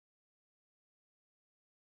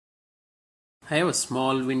I have a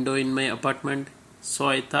small window in my apartment, so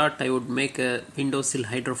I thought I would make a Windowsill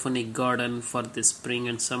Hydrophonic garden for this spring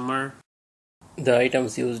and summer. The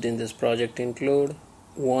items used in this project include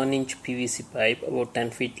 1-inch PVC pipe about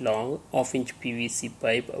 10 feet long, half-inch PVC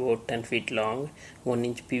pipe about 10 feet long,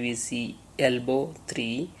 1-inch PVC elbow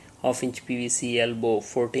 3, half-inch PVC elbow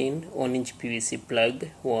 14, 1-inch PVC plug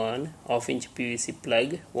 1, half-inch PVC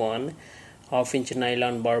plug 1, half-inch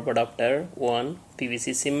nylon barb adapter 1,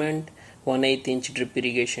 PVC cement, 1/8 inch drip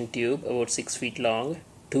irrigation tube about 6 feet long,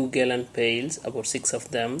 2-gallon pails, about 6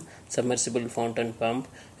 of them, submersible fountain pump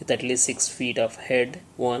with at least 6 feet of head,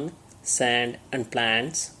 1, sand and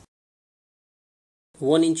plants.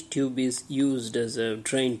 1-inch tube is used as a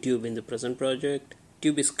drain tube in the present project.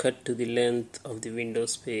 Tube is cut to the length of the window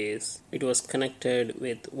space. It was connected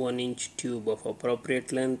with 1-inch tube of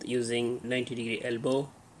appropriate length using 90-degree elbow.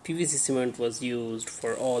 PVC cement was used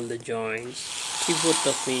for all the joints. 3/4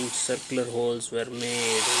 of inch circular holes were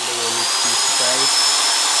made in the 1-inch PVC pipe.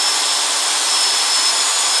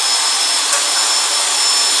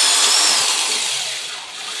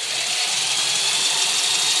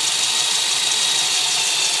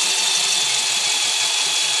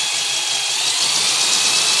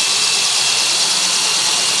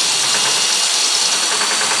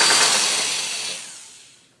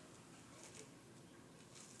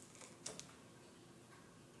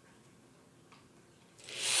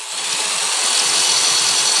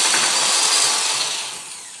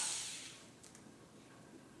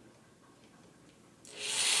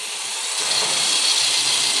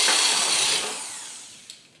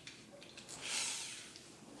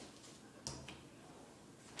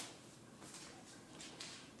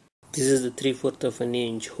 This is the 3/4 of an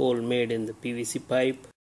inch hole made in the PVC pipe.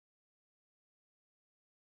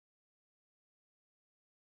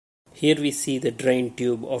 Here we see the drain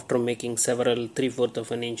tube after making several 3/4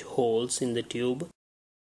 of an inch holes in the tube.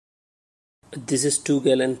 This is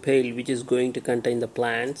 2-gallon pail which is going to contain the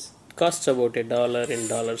plants. It costs about $1 in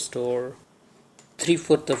dollar store.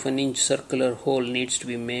 3/4 of an inch circular hole needs to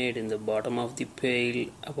be made in the bottom of the pail,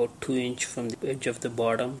 about 2 inch from the edge of the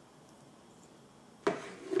bottom.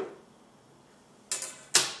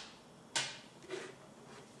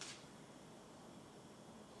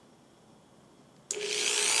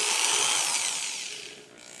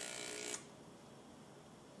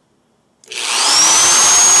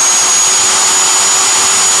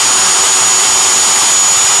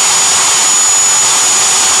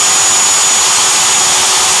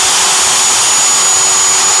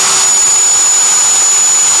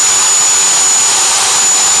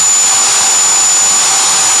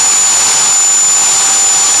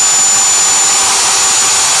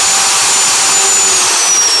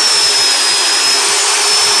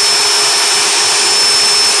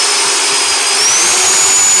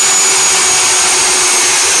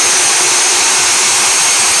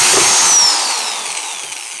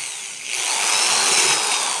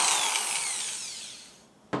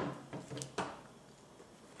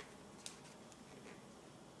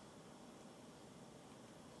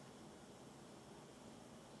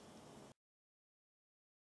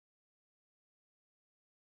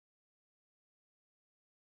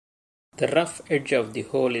 The rough edge of the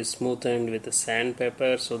hole is smoothened with the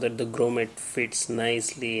sandpaper so that the grommet fits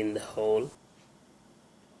nicely in the hole.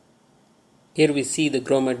 Here we see the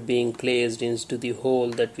grommet being placed into the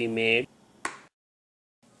hole that we made.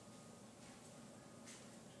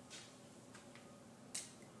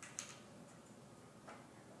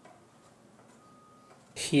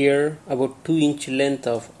 Here about 2-inch length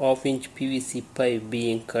of half-inch PVC pipe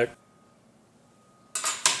being cut.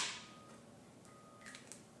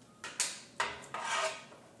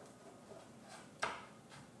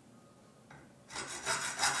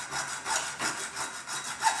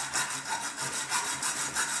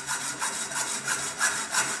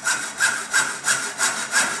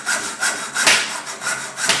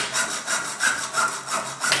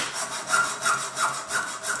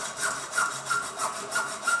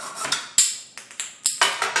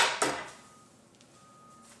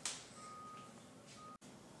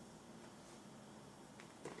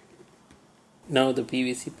 Now the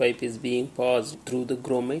PVC pipe is being passed through the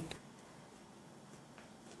grommet.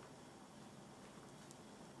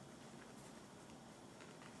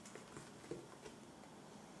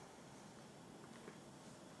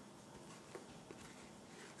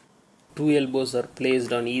 Two elbows are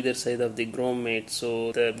placed on either side of the grommet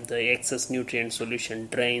so the excess nutrient solution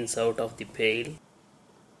drains out of the pail.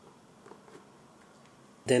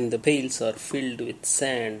 Then the pails are filled with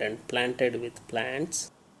sand and planted with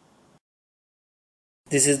plants.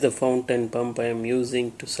 This is the fountain pump I am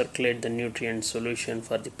using to circulate the nutrient solution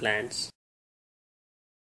for the plants.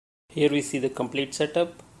 Here we see the complete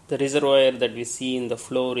setup. The reservoir that we see in the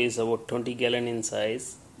floor is about 20 gallon in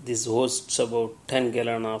size. This hosts about 10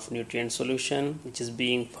 gallon of nutrient solution which is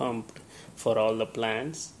being pumped for all the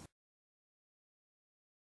plants.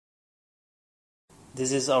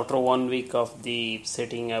 This is after 1 week of the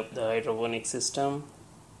setting up the hydroponic system.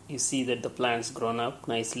 You see that the plants grown up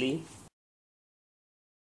nicely.